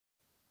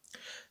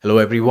Hello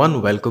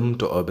everyone, welcome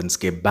to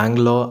Urbanscape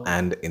Bangalore,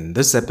 and in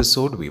this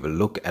episode we will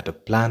look at a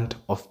plant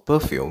of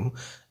perfume,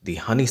 the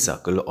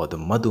honeysuckle or the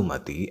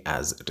Madhumathi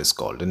as it is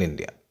called in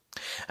India.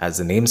 As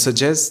the name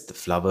suggests, the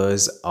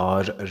flowers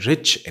are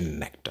rich in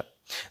nectar.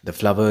 The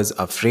flowers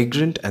are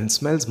fragrant and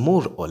smells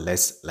more or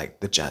less like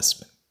the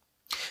jasmine.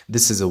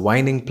 This is a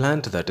vining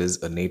plant that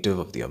is a native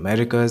of the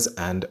Americas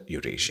and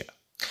Eurasia.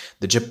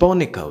 The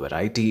Japonica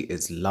variety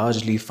is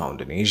largely found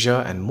in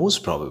Asia, and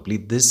most probably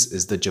this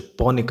is the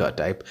Japonica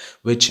type,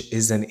 which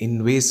is an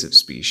invasive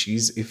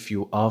species if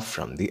you are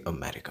from the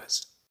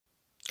Americas.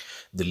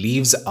 The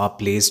leaves are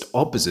placed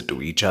opposite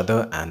to each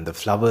other and the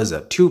flowers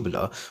are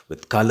tubular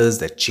with colors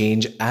that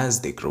change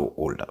as they grow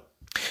older.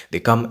 They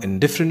come in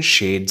different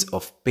shades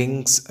of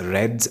pinks,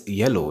 reds,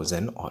 yellows,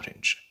 and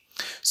orange.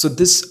 So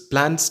this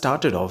plant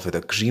started off with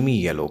a creamy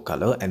yellow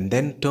color and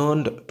then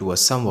turned to a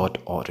somewhat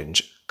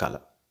orange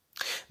color.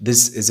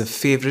 This is a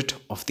favorite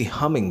of the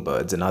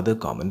hummingbirds and other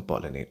common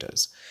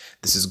pollinators.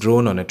 This is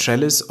grown on a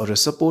trellis or a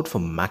support for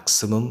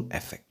maximum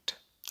effect.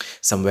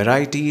 Some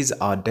varieties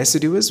are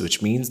deciduous,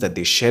 which means that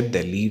they shed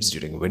their leaves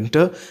during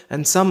winter,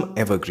 and some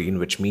evergreen,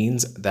 which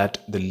means that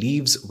the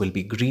leaves will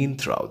be green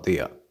throughout the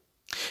year.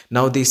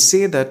 Now they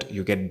say that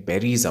you get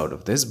berries out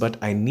of this, but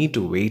I need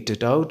to wait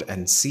it out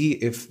and see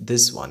if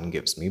this one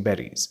gives me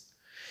berries.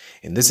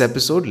 In this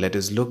episode, let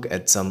us look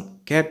at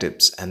some care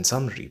tips and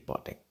some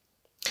repotting.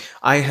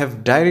 I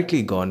have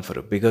directly gone for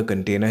a bigger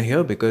container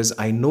here because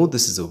I know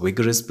this is a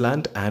vigorous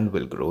plant and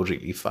will grow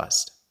really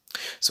fast.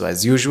 So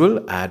as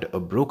usual, add a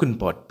broken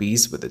pot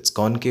piece with its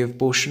concave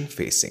portion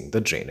facing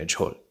the drainage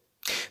hole.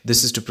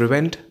 This is to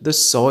prevent the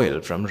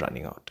soil from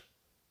running out.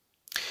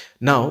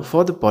 Now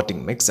for the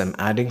potting mix, I'm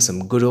adding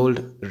some good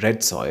old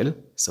red soil,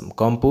 some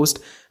compost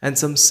and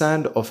some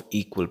sand of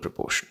equal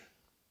proportion.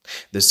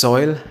 The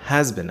soil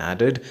has been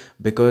added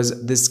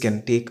because this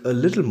can take a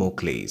little more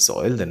clayey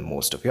soil than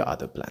most of your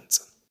other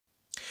plants.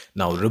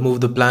 Now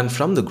remove the plant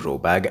from the grow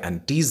bag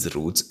and tease the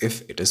roots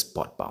if it is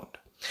pot bound.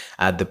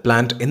 Add the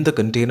plant in the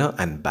container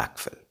and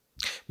backfill.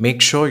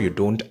 Make sure you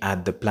don't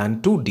add the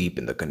plant too deep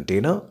in the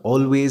container.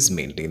 Always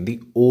maintain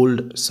the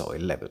old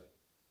soil level.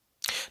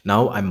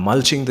 Now I'm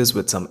mulching this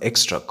with some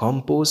extra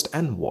compost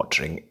and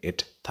watering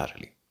it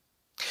thoroughly.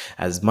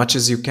 As much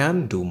as you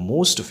can, do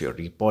most of your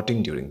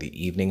repotting during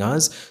the evening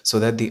hours so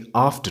that the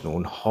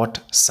afternoon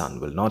hot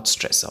sun will not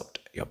stress out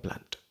your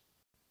plant.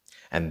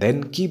 And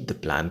then keep the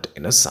plant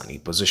in a sunny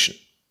position.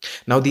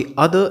 Now the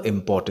other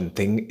important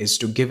thing is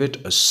to give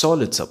it a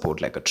solid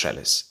support like a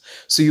trellis.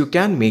 So you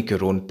can make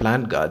your own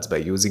plant guards by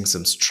using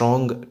some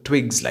strong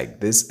twigs like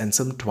this and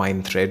some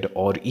twine thread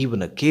or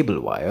even a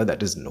cable wire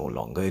that is no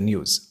longer in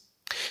use.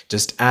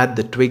 Just add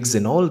the twigs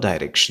in all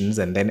directions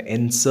and then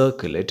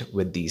encircle it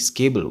with these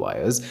cable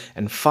wires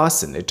and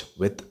fasten it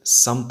with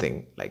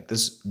something like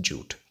this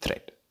jute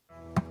thread.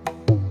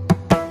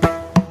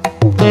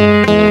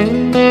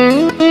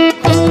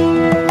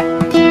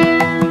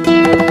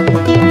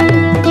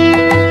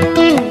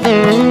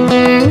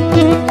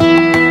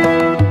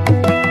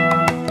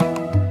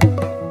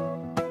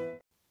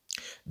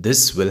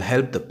 This will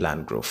help the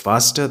plant grow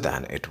faster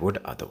than it would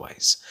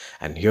otherwise.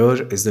 And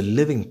here is the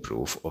living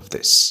proof of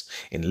this.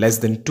 In less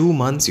than 2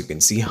 months, you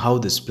can see how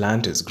this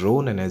plant has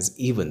grown and has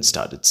even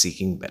started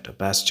seeking better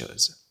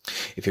pastures.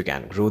 If you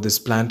can grow this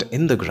plant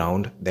in the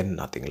ground, then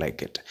nothing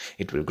like it.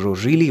 It will grow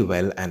really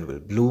well and will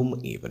bloom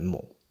even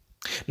more.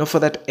 Now for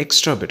that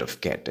extra bit of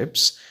care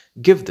tips,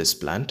 give this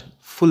plant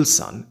full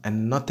sun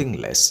and nothing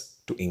less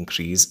to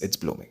increase its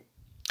blooming.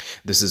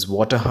 This is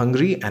water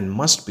hungry and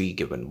must be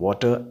given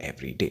water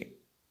every day.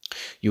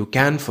 You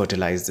can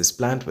fertilize this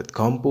plant with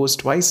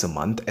compost twice a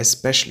month,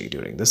 especially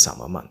during the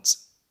summer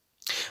months.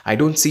 I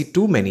don't see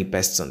too many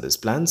pests on this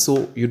plant,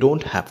 so you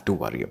don't have to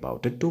worry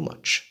about it too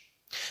much.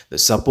 The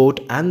support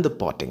and the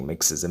potting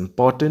mix is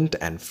important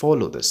and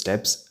follow the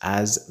steps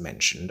as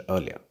mentioned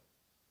earlier.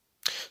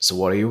 So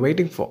what are you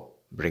waiting for?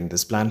 Bring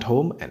this plant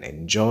home and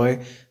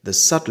enjoy the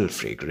subtle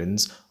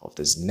fragrance of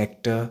this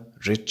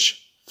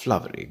nectar-rich,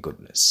 flowery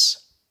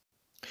goodness.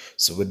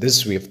 So with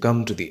this, we have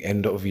come to the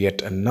end of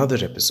yet another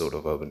episode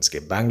of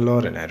Urbanscape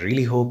Bangalore, and I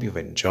really hope you've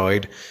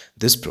enjoyed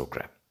this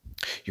program.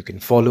 You can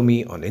follow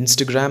me on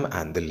Instagram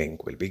and the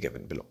link will be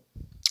given below.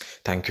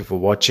 Thank you for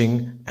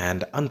watching,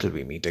 and until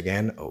we meet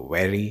again, a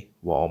very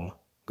warm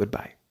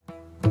goodbye.